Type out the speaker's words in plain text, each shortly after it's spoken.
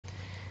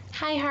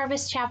Hi,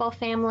 Harvest Chapel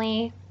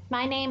family.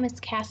 My name is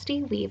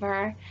Cassidy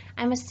Weaver.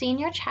 I'm a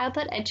senior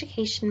childhood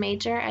education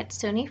major at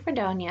SUNY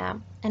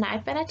Fredonia, and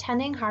I've been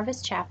attending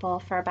Harvest Chapel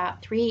for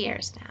about 3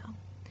 years now.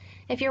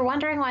 If you're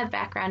wondering why the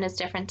background is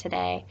different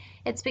today,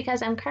 it's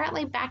because I'm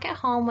currently back at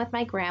home with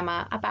my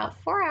grandma about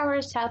 4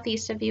 hours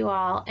southeast of you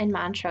all in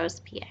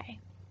Montrose, PA.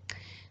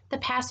 The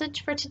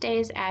passage for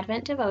today's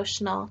Advent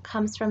devotional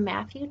comes from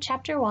Matthew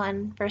chapter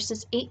 1,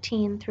 verses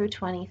 18 through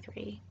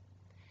 23.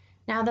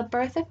 Now the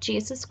birth of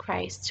Jesus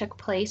Christ took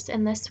place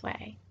in this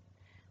way.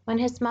 When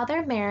his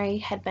mother Mary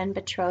had been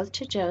betrothed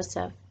to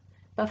Joseph,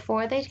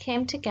 before they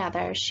came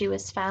together, she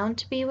was found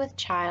to be with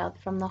child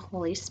from the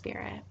Holy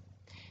Spirit.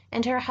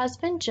 And her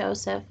husband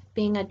Joseph,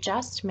 being a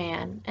just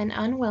man and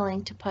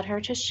unwilling to put her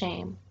to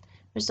shame,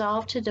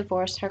 resolved to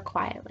divorce her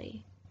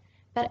quietly.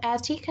 But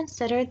as he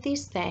considered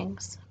these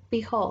things,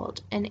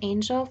 behold, an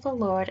angel of the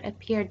Lord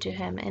appeared to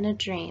him in a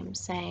dream,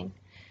 saying,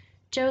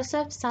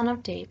 Joseph, son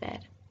of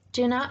David,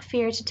 do not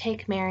fear to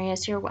take Mary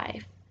as your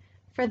wife,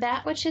 for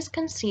that which is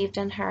conceived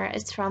in her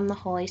is from the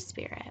Holy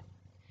Spirit.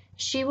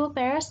 She will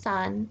bear a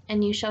son,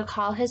 and you shall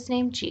call his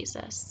name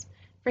Jesus,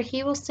 for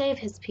he will save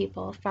his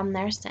people from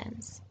their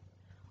sins.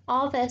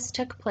 All this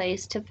took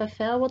place to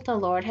fulfill what the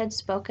Lord had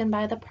spoken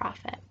by the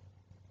prophet.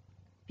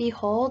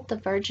 Behold, the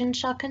virgin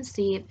shall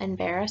conceive and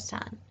bear a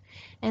son,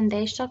 and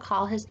they shall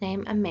call his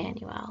name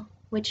Emmanuel,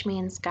 which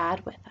means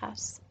God with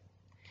us.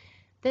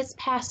 This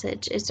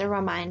passage is a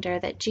reminder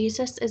that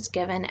Jesus is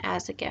given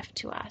as a gift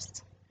to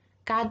us.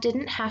 God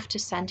didn't have to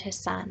send his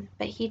son,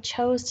 but he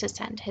chose to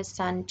send his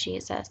son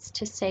Jesus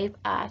to save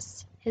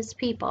us, his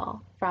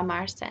people, from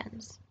our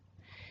sins.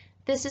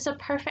 This is a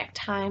perfect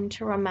time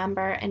to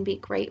remember and be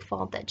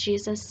grateful that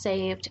Jesus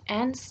saved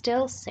and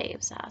still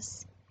saves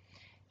us.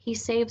 He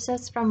saves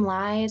us from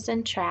lies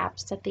and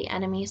traps that the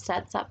enemy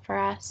sets up for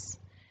us.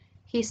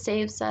 He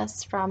saves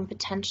us from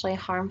potentially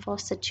harmful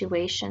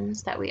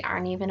situations that we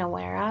aren't even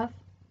aware of.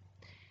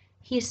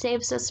 He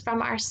saves us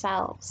from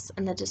ourselves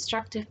and the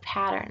destructive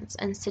patterns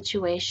and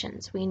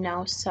situations we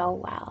know so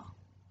well.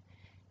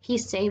 He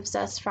saves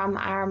us from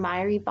our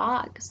miry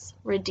bogs,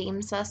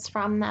 redeems us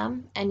from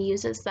them, and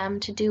uses them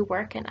to do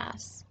work in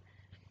us.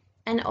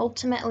 And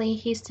ultimately,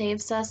 he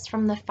saves us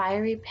from the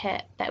fiery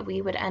pit that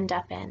we would end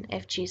up in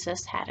if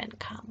Jesus hadn't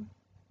come.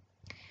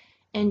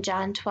 In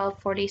John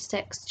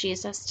 12:46,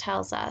 Jesus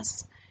tells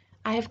us,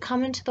 I have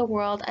come into the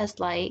world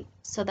as light,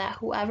 so that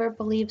whoever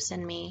believes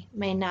in me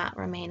may not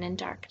remain in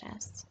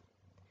darkness.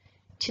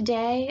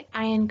 Today,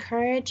 I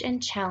encourage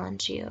and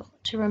challenge you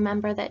to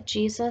remember that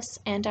Jesus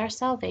and our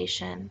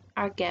salvation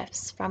are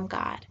gifts from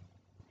God.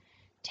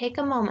 Take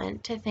a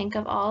moment to think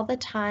of all the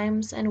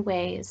times and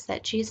ways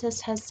that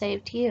Jesus has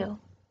saved you.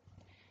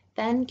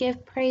 Then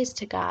give praise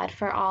to God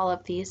for all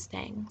of these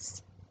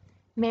things.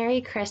 Merry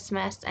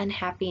Christmas and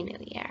Happy New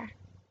Year.